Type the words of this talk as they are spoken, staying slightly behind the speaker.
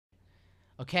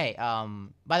Okay,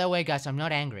 by the way, guys, I'm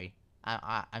not angry.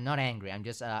 I'm not angry. I'm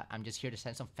just here to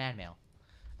send some fan mail.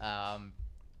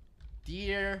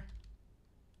 Dear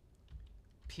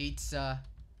pizza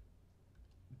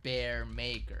bear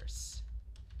makers,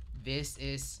 this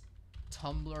is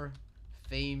Tumblr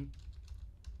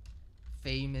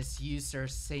famous user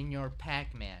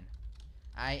SenorPacman.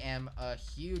 I am a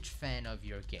huge fan of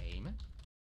your game.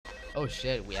 Oh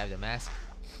shit, we have the mask.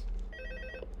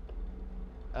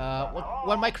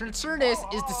 What my concern is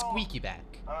the squeaky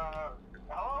back.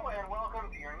 Hello and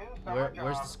welcome to your new summer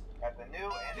Where's job the at the new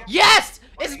and Yes!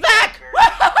 It's back!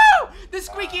 Woohoo! The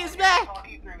squeaky is back!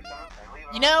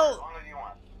 You know,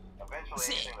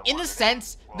 in a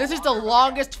sense, this is the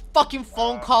longest fucking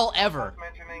phone call ever.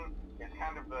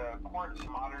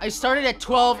 I started at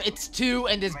 12, it's 2,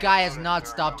 and this guy has not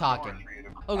stopped talking.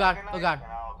 Oh god, oh god.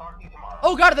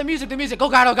 Oh god, the music, oh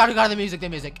god, oh god, oh god, the music.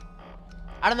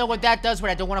 I don't know what that does, but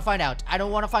I don't want to find out.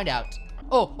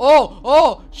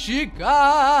 Oh,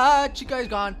 Chica is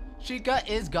gone. Chica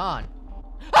is gone.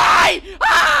 Hi!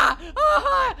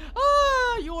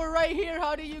 You were right here.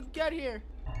 How did you get here?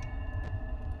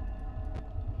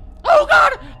 Oh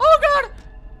god!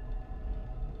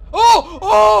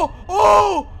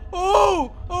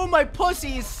 Oh, my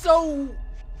pussy is so...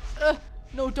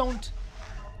 no, don't.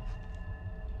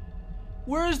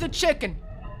 Where's the chicken?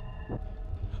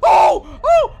 Oh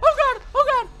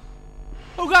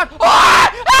god!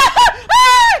 Oh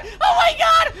my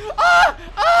god!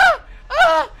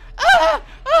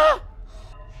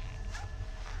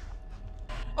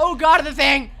 Oh god, the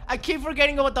thing! I keep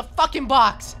forgetting about the fucking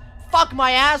box. Fuck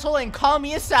my asshole and call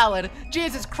me a salad.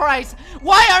 Jesus Christ.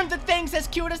 Why aren't the things as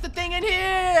cute as the thing in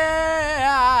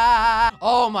here?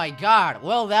 Oh my god.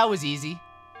 Well, that was easy.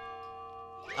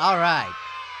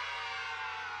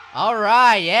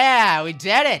 Alright, yeah, we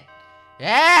did it.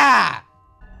 Yeah.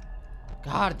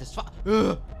 God, this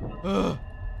I'm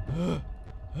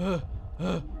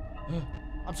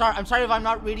sorry if I'm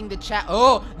not reading the chat.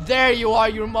 Oh, there you are,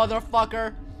 you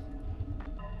motherfucker.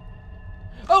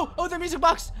 Oh, the music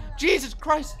box. Jesus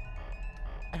Christ.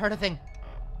 I heard a thing.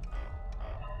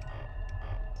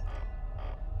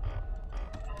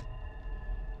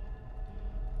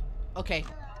 Okay.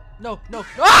 No.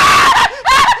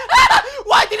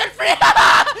 Why did it freeze?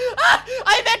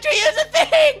 I meant to use a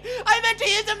thing! I meant to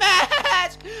use a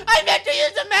mask! I meant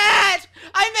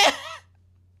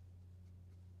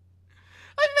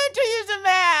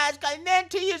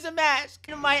to use a mask!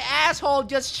 My asshole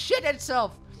just shit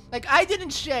itself. Like, I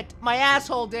didn't shit. My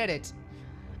asshole did it.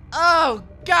 Oh,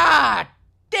 god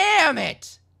damn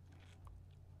it!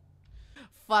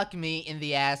 Fuck me in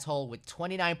the asshole with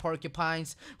 29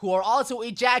 porcupines who are also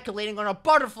ejaculating on a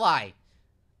butterfly.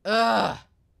 Ugh.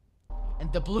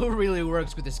 And the blue really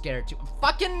works with the scare too.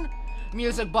 Fucking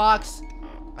music box.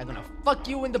 I'm gonna fuck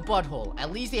you in the butthole.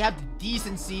 At least they have the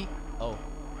decency. Oh,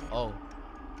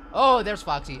 there's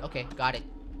Foxy. Okay, got it.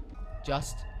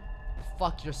 Just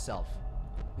fuck yourself.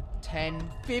 10,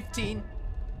 15.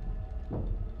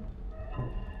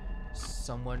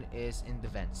 Someone is in the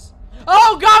vents.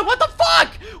 Oh god, what the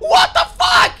fuck? What the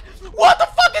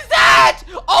fuck is that?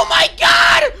 Oh my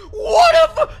god!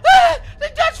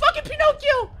 That's fucking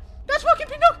Pinocchio!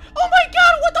 Oh my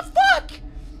god, what the fuck?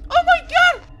 Oh my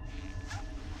god!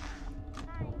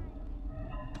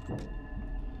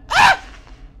 Ah!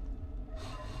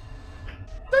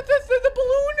 The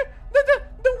balloon? The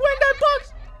wind that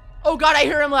box? Oh god, I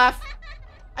hear him laugh.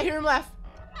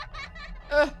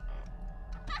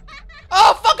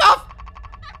 Oh, fuck off!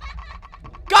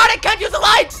 God, I can't use the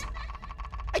lights!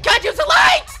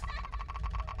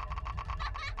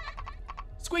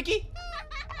 Squeaky?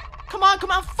 Come on,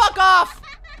 fuck off!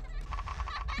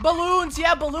 Balloons,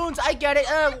 yeah, balloons, I get it.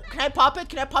 Can I pop it?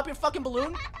 Can I pop your fucking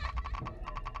balloon?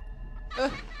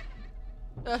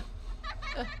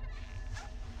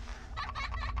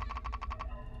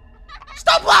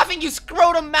 Stop laughing, you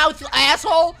scrotum mouth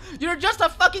asshole! You're just a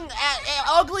fucking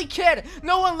ugly kid.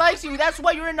 No one likes you. That's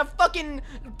why you're in a fucking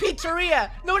pizzeria.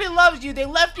 Nobody loves you. They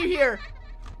left you here.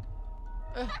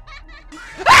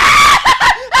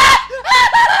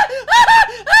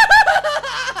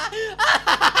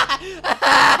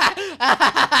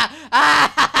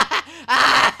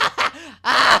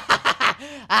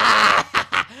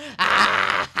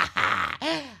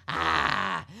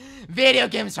 Video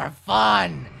games are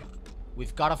fun.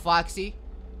 We've got a Foxy,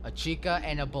 a Chica,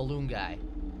 and a balloon guy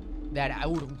that I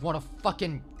would want to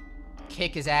fucking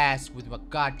kick his ass with a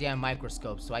goddamn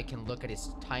microscope so I can look at his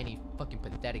tiny fucking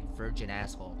pathetic virgin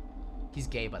asshole. He's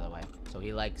gay, by the way, so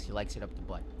he likes it up the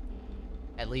butt.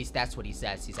 At least that's what he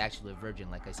says. He's actually a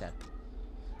virgin, like I said.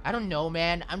 I don't know,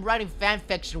 man. I'm writing fan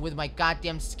fiction with my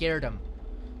goddamn scaredom.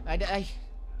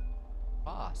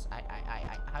 Boss,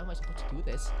 how am I supposed to do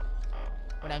this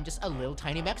when I'm just a little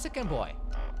tiny Mexican boy?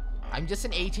 I'm just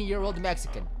an 18-year-old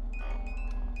Mexican.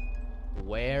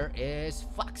 Where is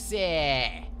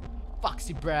Foxy?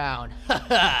 Foxy Brown.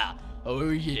 Haha. Oh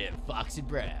yeah, Foxy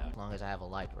Brown. As long as I have a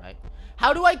light, right?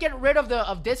 How do I get rid of the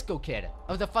Disco Kid?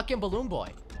 Of the fucking Balloon Boy?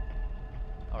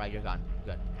 Alright, you're gone.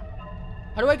 Good.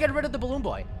 How do I get rid of the Balloon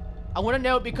Boy? I want to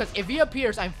know, because if he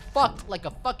appears, I'm fucked like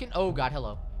a fucking... Oh god,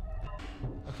 hello.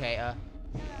 Okay,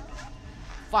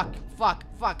 Fuck.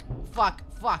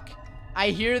 I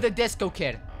hear the Disco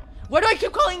Kid. Why do I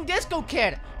keep calling Disco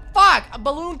Kid? Fuck, a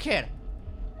Balloon Kid.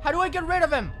 How do I get rid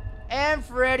of him? And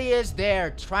Freddy is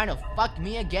there, trying to fuck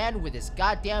me again with his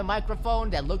goddamn microphone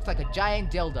that looks like a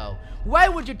giant dildo. Why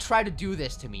would you try to do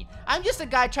this to me? I'm just a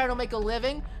guy trying to make a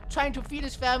living, trying to feed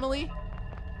his family.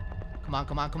 Come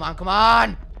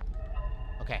on.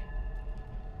 Okay.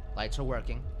 Lights are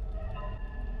working.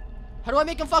 How do I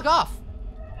make him fuck off?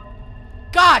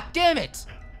 God damn it!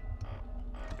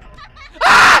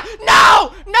 Ah!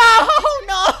 No!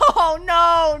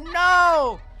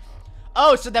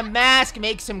 Oh, so the mask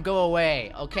makes him go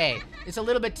away. Okay. It's a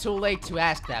little bit too late to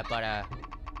ask that, but,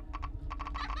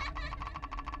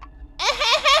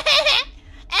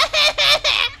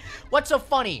 What's so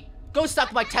funny? Go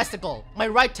suck my testicle. My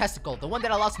right testicle. The one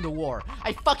that I lost in the war.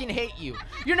 I fucking hate you.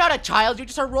 You're not a child. You're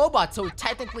just a robot, so it's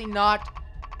technically not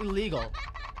illegal.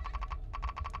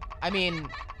 I mean...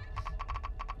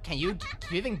 Can you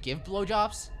even give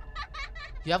blowjobs?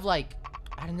 You have, like...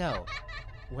 I don't know.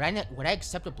 Would I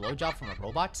accept a blowjob from a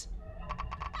robot?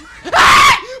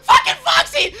 Ah! Fucking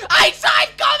Foxy! I saw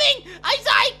it coming!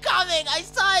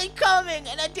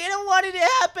 And I didn't want it to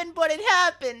happen, but it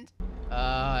happened.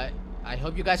 I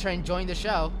hope you guys are enjoying the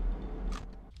show.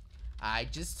 I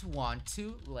just want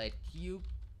to let you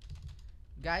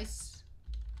guys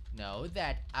know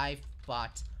that I've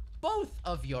bought both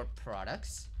of your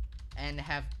products and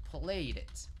have played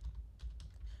it.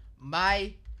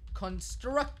 My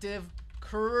constructive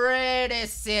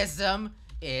criticism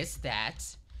is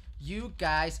that you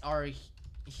guys are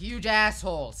huge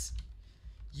assholes.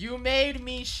 You made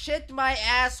me shit my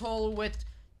asshole with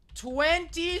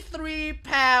 23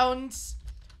 pounds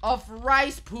of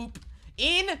rice poop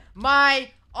in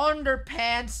my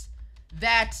underpants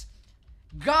that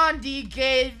Gandhi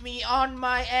gave me on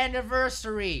my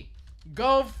anniversary.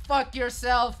 Go fuck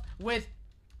yourself with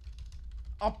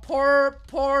a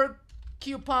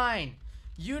porcupine.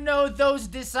 You know those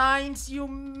designs you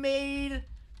made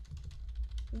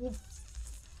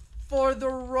for the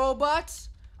robots?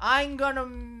 I'm gonna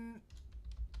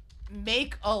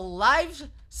make a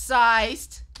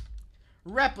life-sized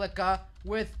replica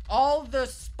with all the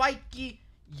spiky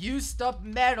used up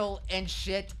metal and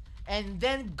shit, and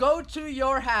then go to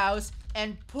your house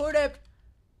and put it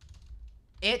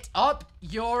up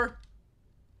your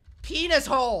penis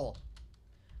hole.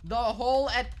 The hole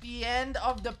at the end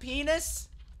of the penis?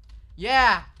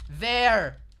 Yeah,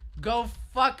 there. Go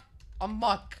fuck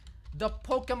amok. The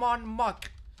Pokemon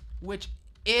muck, which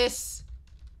is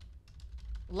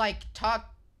like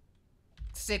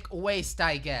toxic waste,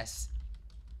 I guess.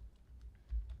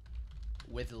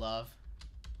 With love,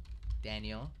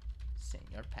 Daniel,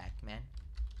 SenorPacman,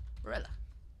 Rilla.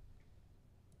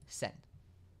 Send.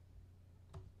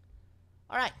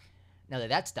 Alright, now that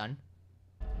that's done.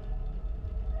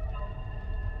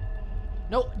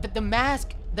 No, the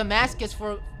mask is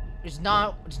for, it's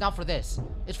not for this.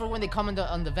 It's for when they come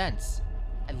on the vents.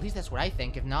 At least that's what I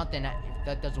think. If not, then if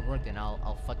that doesn't work, then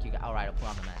I'll fuck you. Alright, I'll put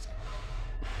on the mask.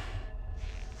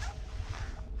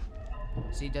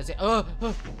 See, does it?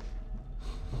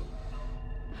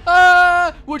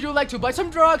 Would you like to buy some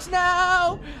drugs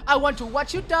now? I want to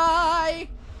watch you die.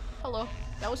 Hello,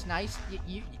 that was nice.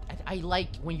 I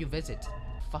like when you visit.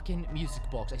 Fucking music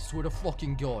box. I swear to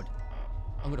fucking God.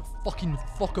 I'm gonna fucking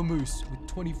fuck a moose with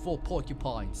 24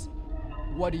 porcupines.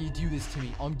 Why do you do this to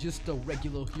me? I'm just a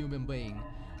regular human being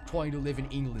trying to live in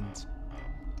England.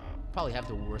 Probably have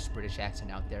the worst British accent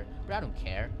out there, but I don't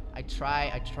care. I try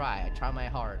my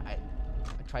hard. I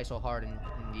try so hard, and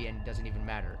in the end it doesn't even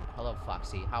matter. Hello,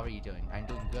 Foxy. How are you doing? I'm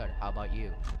doing good. How about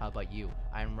you?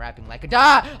 I'm rapping like a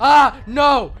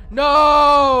no,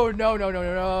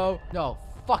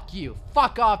 fuck you.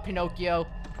 Fuck off, Pinocchio.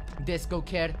 Disco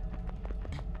Kid.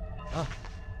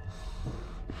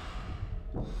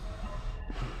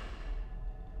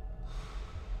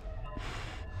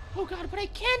 Oh god, but I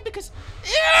can't because...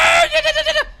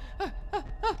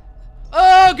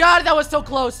 Oh god, that was so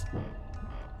close.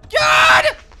 God!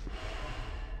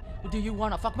 Do you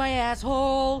wanna fuck my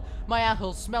asshole? My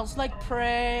asshole smells like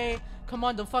prey. Come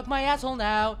on, don't fuck my asshole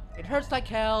now. It hurts like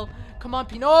hell. Come on,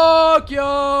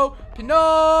 Pinocchio!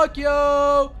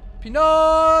 Pinocchio!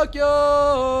 Pinocchio!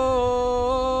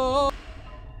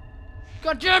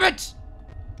 God damn it!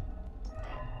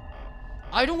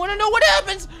 I don't want to know what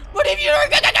happens, but if you're...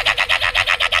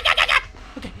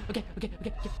 Okay.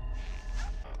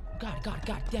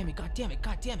 God damn it.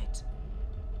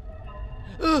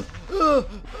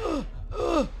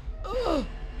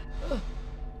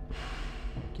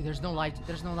 Okay, there's no light.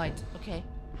 Okay.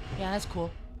 Yeah, that's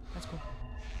cool.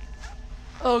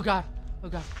 Oh god. Oh,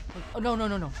 no.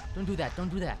 Don't do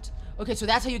that. Okay, so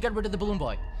that's how you get rid of the balloon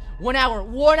boy. 1 hour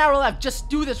left. Just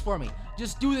do this for me.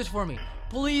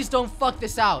 Please don't fuck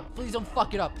this out. Please don't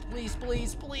fuck it up. Please.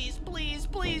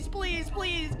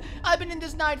 I've been in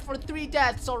this night for 3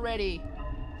 deaths already.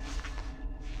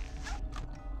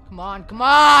 Come on.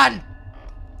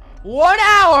 1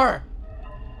 hour.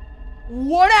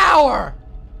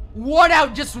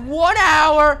 Just 1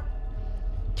 hour.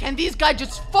 Can these guys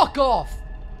just fuck off?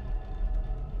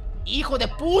 Hijo de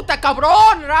puta,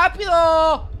 cabrón,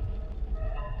 rápido.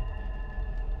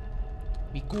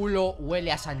 Mi culo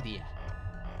huele a sandía.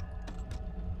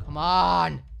 Come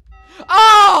on.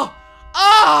 Oh!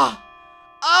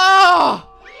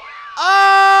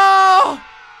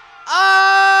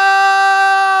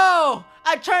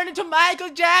 I turned into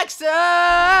Michael Jackson.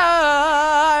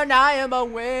 I am a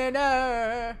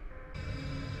winner.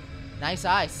 Nice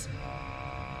eyes.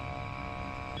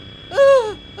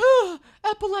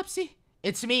 Epilepsy.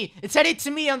 It's me. It said it's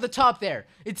me on the top there.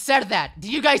 It said that. Do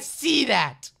you guys see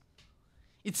that?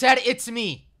 It said it's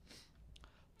me.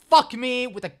 Fuck me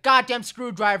with a goddamn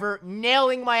screwdriver,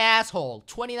 nailing my asshole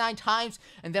 29 times,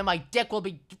 and then my dick will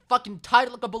be fucking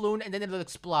tight like a balloon, and then it'll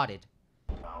explode.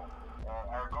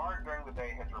 Our guard during the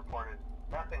day has reported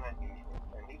nothing unusual,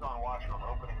 and he's on watch from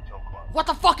opening till close. What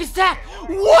the fuck is that?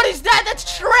 What is that? That's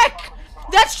Shrek!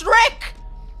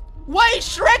 Why is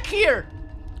Shrek here?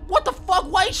 What the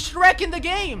fuck? Why is Shrek in the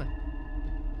game?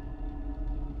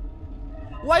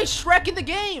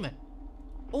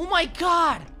 Oh my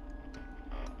god!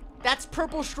 That's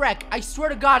purple Shrek. I swear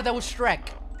to god that was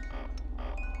Shrek.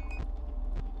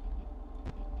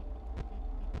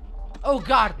 Oh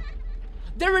god.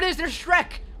 There it is, there's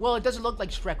Shrek! Well, it doesn't look like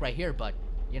Shrek right here, but,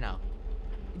 you know.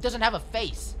 It doesn't have a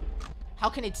face. How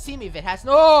can it see me if it has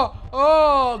no?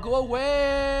 Oh, go away!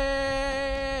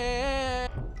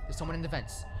 There's someone in the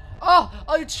vents. Oh,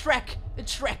 it's Shrek!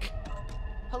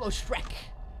 Hello, Shrek.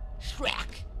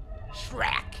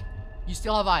 You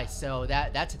still have eyes, so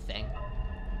that's a thing.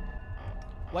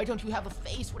 Why don't you have a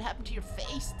face? What happened to your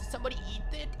face? Did somebody eat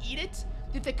it?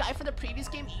 Did the guy from the previous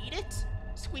game eat it?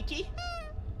 Squeaky?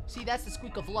 See, that's the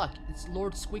squeak of luck. It's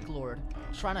Lord Squeaklord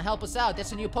trying to help us out.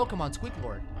 That's a new Pokemon,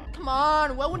 Squeaklord. Come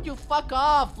on, why wouldn't you fuck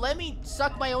off? Let me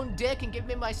suck my own dick and give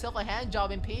myself a hand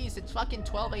job in peace. It's fucking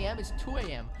 12 a.m. It's 2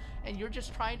 a.m. And you're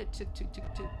just trying to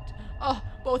Oh,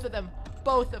 both of them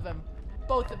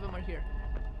are here.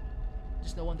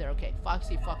 There's no one there. Okay,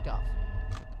 Foxy fucked off.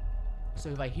 So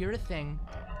if I hear a thing,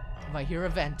 if I hear a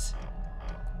vent.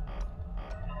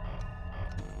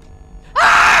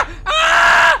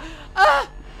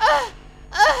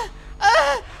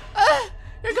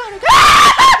 You're gonna go.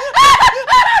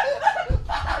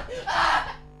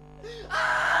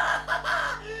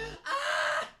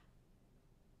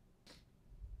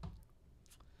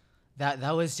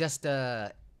 That was just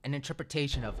an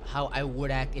interpretation of how I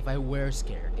would act if I were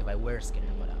scared. But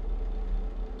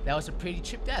that was a pretty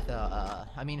cheap death.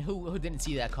 I mean, who didn't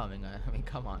see that coming? I mean,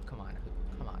 come on.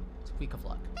 Squeak of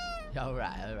luck. All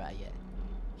right,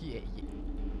 yeah.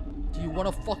 Do you want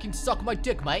to fucking suck my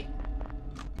dick, mate?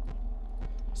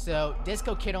 So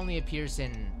Disco Kid only appears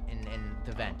in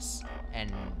the vents and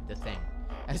the thing.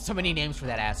 There's so many names for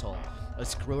that asshole. A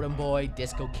Scrotum Boy,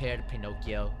 Disco Kid,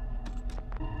 Pinocchio.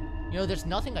 You know, there's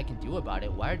nothing I can do about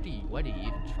it. Why do you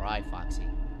even try, Foxy?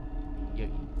 You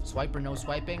swiper no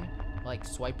swiping? Like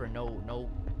swiper no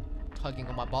tugging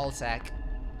on my ball sack.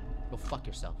 Go fuck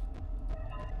yourself.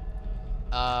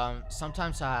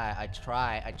 Sometimes I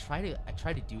try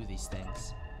to do these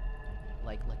things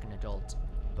like an adult,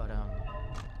 but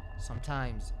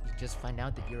sometimes you just find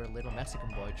out that you're a little Mexican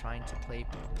boy trying to play.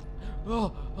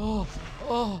 How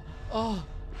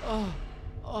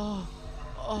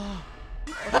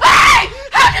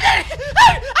did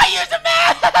I use a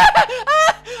mask?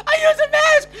 I used a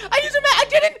mask. I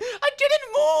didn't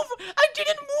move.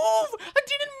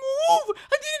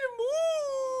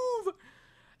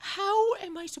 How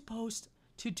am I supposed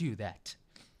to do that?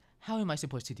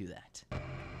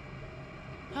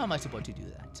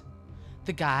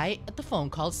 The guy at the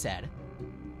phone call said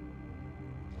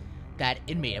that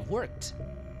it may have worked.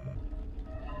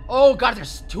 Oh god,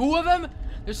 there's two of them?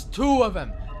 There's two of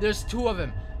them. There's two of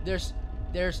them. There's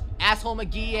Asshole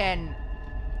McGee and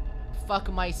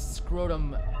fuck my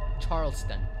scrotum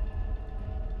Charleston.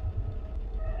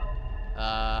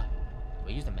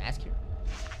 We use the mask here.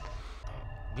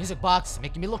 Music box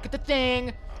making me look at the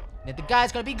thing. Then the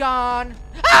guy's gonna be gone.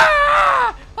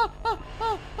 Ah!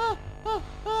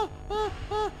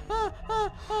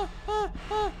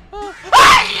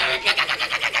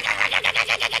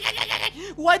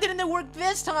 Why didn't it work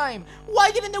this time?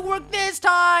 Why didn't it work this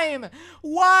time?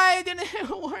 Why didn't it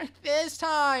work this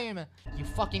time? You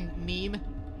fucking meme.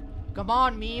 Come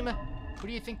on, meme. Who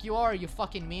do you think you are, you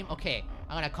fucking meme? Okay,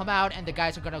 I'm gonna come out and the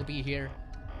guys are gonna be here.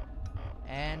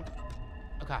 And...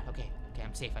 oh god, okay. Okay,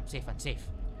 I'm safe, I'm safe, I'm safe.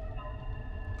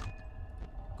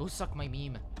 Go suck my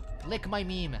meme. Lick my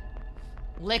meme.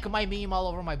 Lick my meme all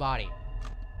over my body.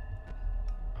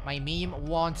 My meme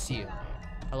wants you.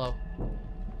 Hello?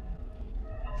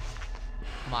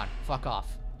 Come on, fuck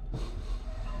off.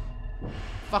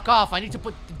 Fuck off, I need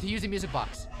to use the music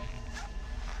box.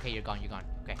 Okay, you're gone, you're gone.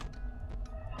 Okay.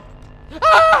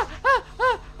 Ah! Ah!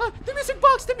 Ah! Ah! The music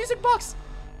box! The music box!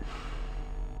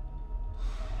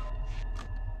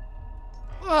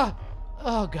 Ah!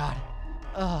 Oh god.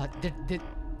 Did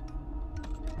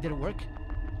it work?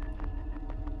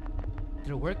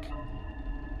 Did it work?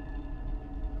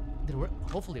 Did it work?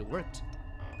 Hopefully it worked.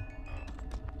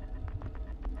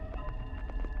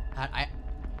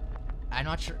 I'm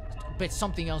not sure, but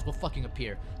something else will fucking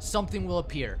appear. Something will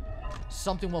appear.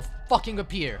 Something will fucking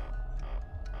appear.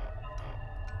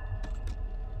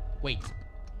 Wait,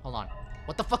 hold on.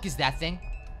 What the fuck is that thing?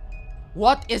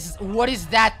 What is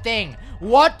that thing?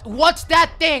 What's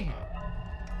that thing?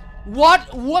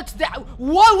 What's that?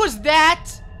 What was that?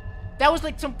 That was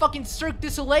like some fucking Cirque du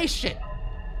Soleil shit.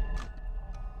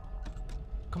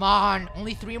 Come on,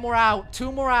 only 2 more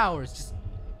hours. Just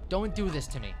don't do this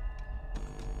to me.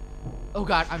 Oh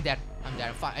god, I'm dead. I'm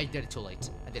dead. I did it too late.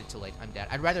 I did it too late. I'm dead.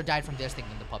 I'd rather die from this thing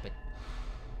than the puppet.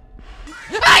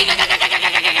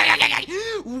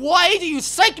 Why do you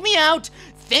psych me out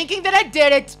thinking that I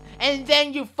did it and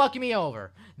then you fuck me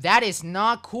over? That is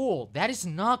not cool. That is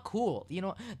not cool. You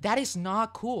know, that is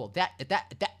not cool.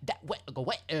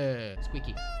 Wait,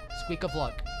 squeaky. Squeak of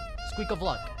luck. Squeak of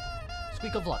luck.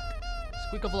 Squeak of luck.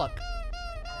 Squeak of luck.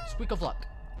 Squeak of luck.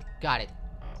 Got it.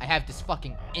 I have this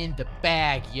fucking in the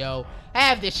bag, yo. I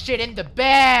have this shit in the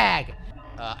bag.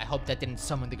 I hope that didn't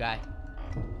summon the guy.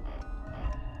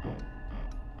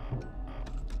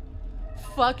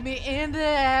 Fuck me in the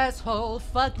asshole.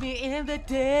 Fuck me in the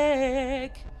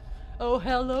dick. Oh,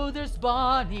 hello, there's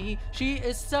Bonnie. She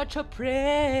is such a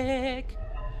prick.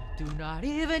 Do not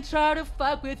even try to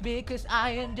fuck with me, cause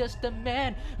I am just a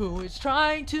man who is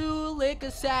trying to lick a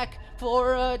sack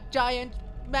for a giant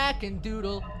mac and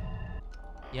doodle.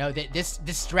 You know, this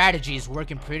strategy is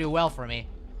working pretty well for me.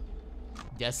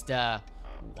 Just,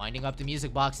 winding up the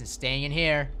music box and staying in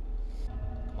here.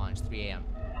 Come on, it's 3 AM.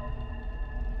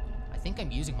 I think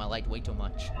I'm using my light way too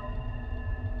much.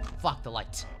 Fuck the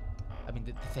light. I mean,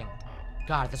 the thing.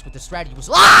 God, that's what the strategy was.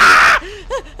 Ah!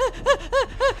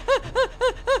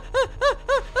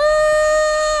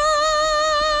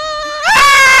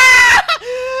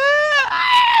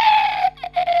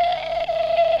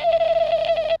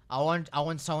 I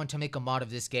want someone to make a mod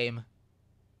of this game.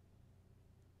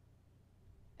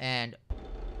 And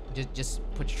just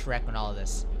put Shrek on all of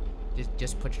this.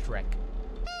 Just put Shrek.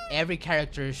 Every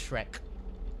character is Shrek.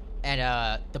 And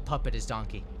the puppet is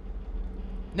Donkey.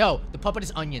 No, the puppet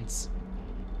is Onions.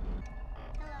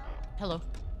 Hello.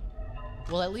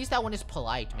 Well, at least that one is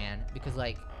polite, man. Because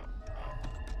like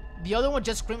the other one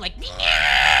just screamed like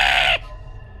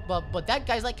But that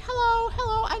guy's like,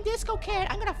 hello, I'm Disco Kid.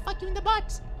 I'm gonna fuck you in the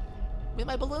butt with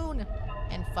my balloon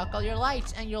and fuck all your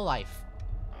lights and your life.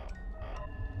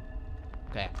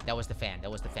 Okay, that was the fan.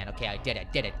 Okay, I did it.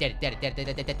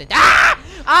 Ah!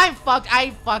 I'm fucked.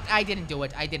 I didn't do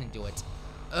it.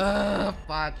 Ugh,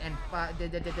 fuck and fuck.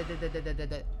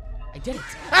 I did it.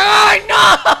 Oh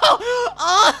no!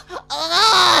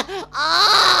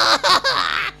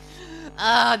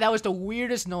 That was the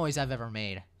weirdest noise I've ever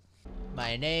made.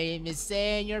 My name is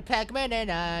SenorPacman and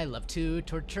I love to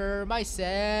torture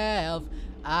myself.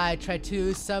 I tried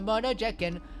to summon a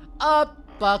Jekken, a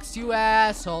box, you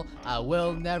asshole. I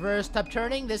will never stop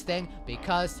turning this thing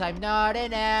because I'm not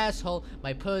an asshole.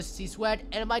 My pussy's wet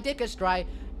and my dick is dry.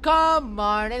 Come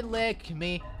on and lick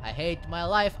me. I hate my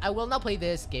life. I will not play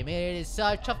this game. It is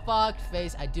such a fuck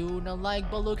face. I do not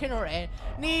like Balukin or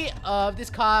any of this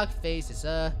cock faces.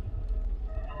 God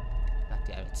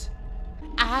damn it.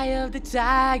 eye of the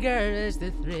tiger is the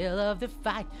thrill of the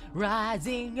fight,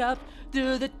 rising up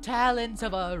through the talons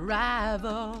of a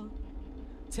rival.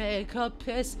 Take a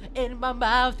piss in my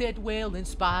mouth, it will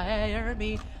inspire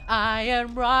me. I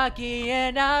am Rocky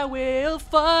and I will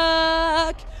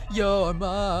fuck your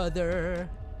mother.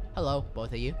 Hello,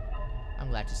 both of you. I'm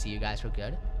glad to see you guys. We're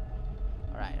good.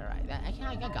 Alright, alright.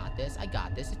 I got this. I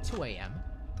got this. It's 2 a.m.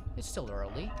 It's still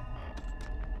early.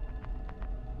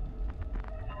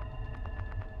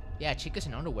 Yeah, Chica's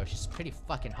in underwear. She's pretty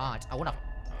fucking hot. I wanna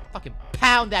fucking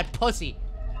pound that pussy.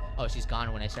 Oh, she's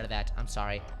gone when I said that. I'm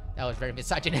sorry. That was very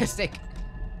misogynistic.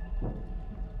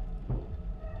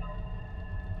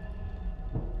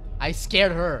 I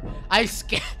scared her. I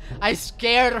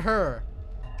scared her.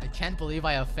 I can't believe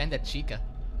I offended Chica.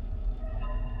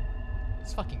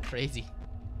 It's fucking crazy.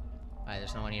 Alright,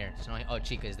 there's no one here. There's no one. Oh,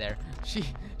 Chica is there.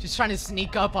 She's trying to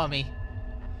sneak up on me.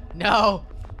 No.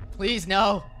 Please,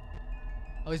 no.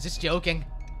 I was just joking.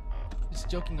 Just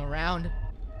joking around.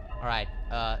 Alright,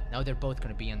 now they're both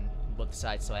gonna be on both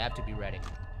sides, so I have to be ready.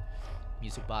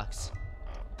 Music box.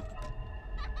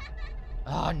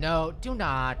 Oh no, do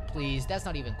not, please. That's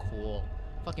not even cool.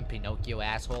 Fucking Pinocchio,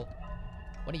 asshole.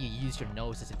 Why don't you use your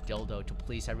nose as a dildo to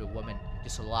please every woman?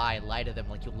 Just lie to them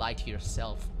like you lie to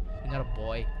yourself. You're not a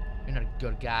boy. You're not a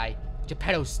good guy.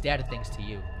 Geppetto's dad thinks to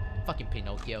you. Fucking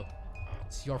Pinocchio.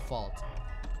 It's your fault.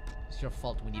 It's your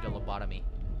fault we need a lobotomy.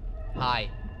 Hi.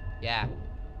 Yeah.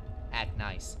 Act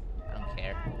nice. I don't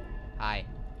care. Hi.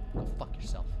 Go fuck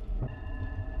yourself.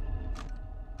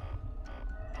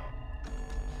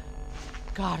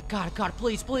 God, God, God,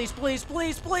 please, please, please,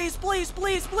 please, please, please,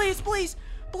 please, please, please,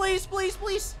 please, please,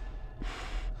 please.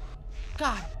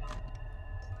 God.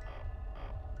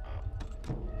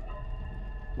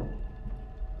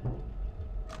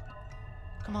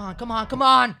 Come on, come on, come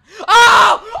on.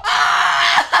 Oh! Oh!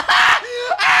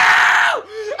 Ow!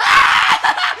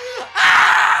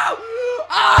 Ow!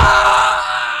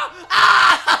 Oh!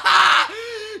 Ah!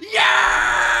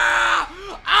 Yeah!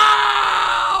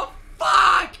 Oh!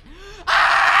 Fuck!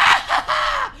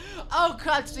 Ah! Oh,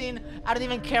 cutscene. I don't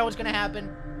even care what's gonna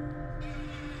happen.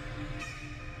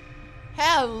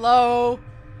 Hello.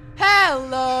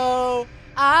 Hello.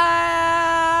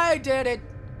 I did it.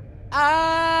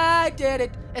 I did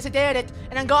it. Yes, I did it.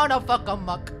 And I'm gonna fuck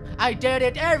amuck. I did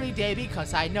it every day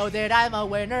because I know that I'm a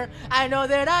winner. I know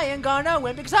that I ain't gonna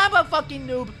win because I'm a fucking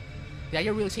noob. Did I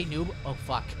really say noob? Oh,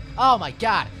 fuck. Oh, my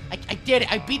God. I did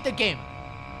it. I beat the game.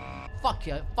 Fuck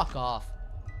you. Fuck off.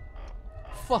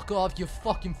 Fuck off, you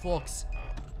fucking fox.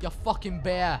 You fucking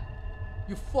bear.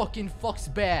 You fucking fox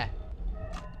bear.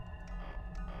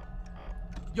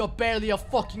 You're barely a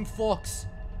fucking fox.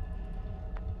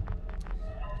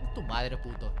 Tu madre,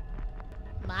 puto.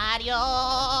 Mario!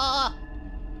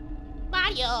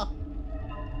 Mario!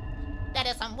 That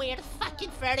is some weird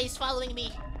fucking Freddy's following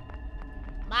me.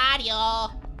 Mario!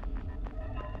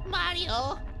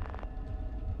 Mario!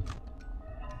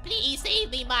 Please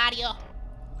save me, Mario!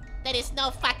 There is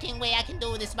no fucking way I can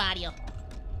do this, Mario.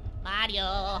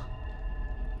 Mario!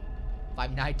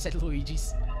 Five Nights at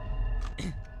Luigi's.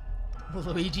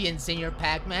 Luigi and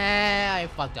SenorPacman. I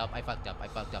fucked up. I fucked up. I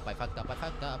fucked up. I fucked up. I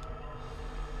fucked up.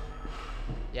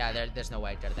 Yeah, there's no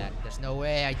way I did that. There's no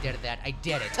way I did that. I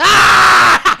did it.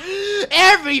 Ah!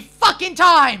 Every fucking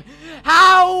time.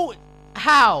 How?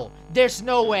 How? There's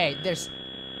no way. There's.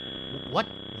 What?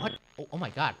 What? Oh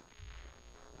my God.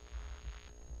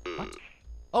 What?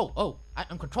 Oh.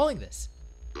 I'm controlling this.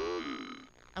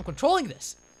 I'm controlling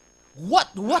this.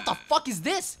 What the fuck is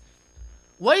this?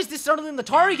 Why is this suddenly in the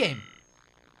Atari game?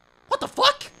 What the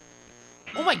fuck?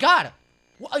 Oh my God.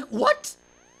 What?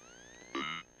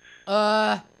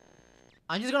 I'm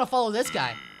just gonna follow this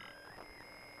guy.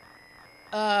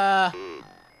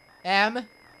 M.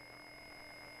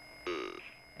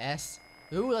 S.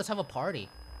 Ooh, let's have a party.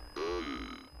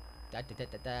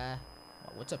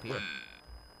 What's up here?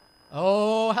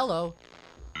 Oh, hello.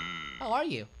 How are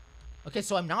you? Okay,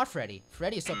 so I'm not Freddy.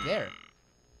 Freddy is up there.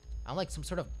 I'm like some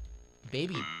sort of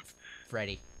baby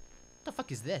Freddy. What the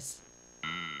fuck is this?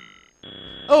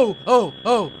 Oh.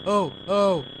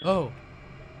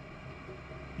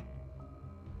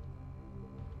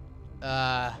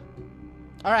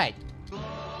 Alright.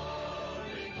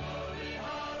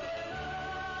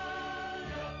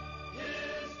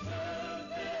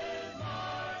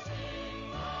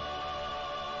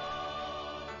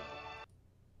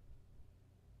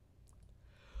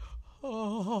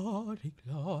 Glory,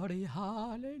 glory,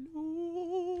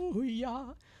 hallelujah.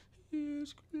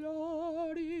 His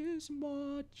glory is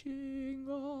marching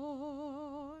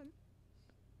on.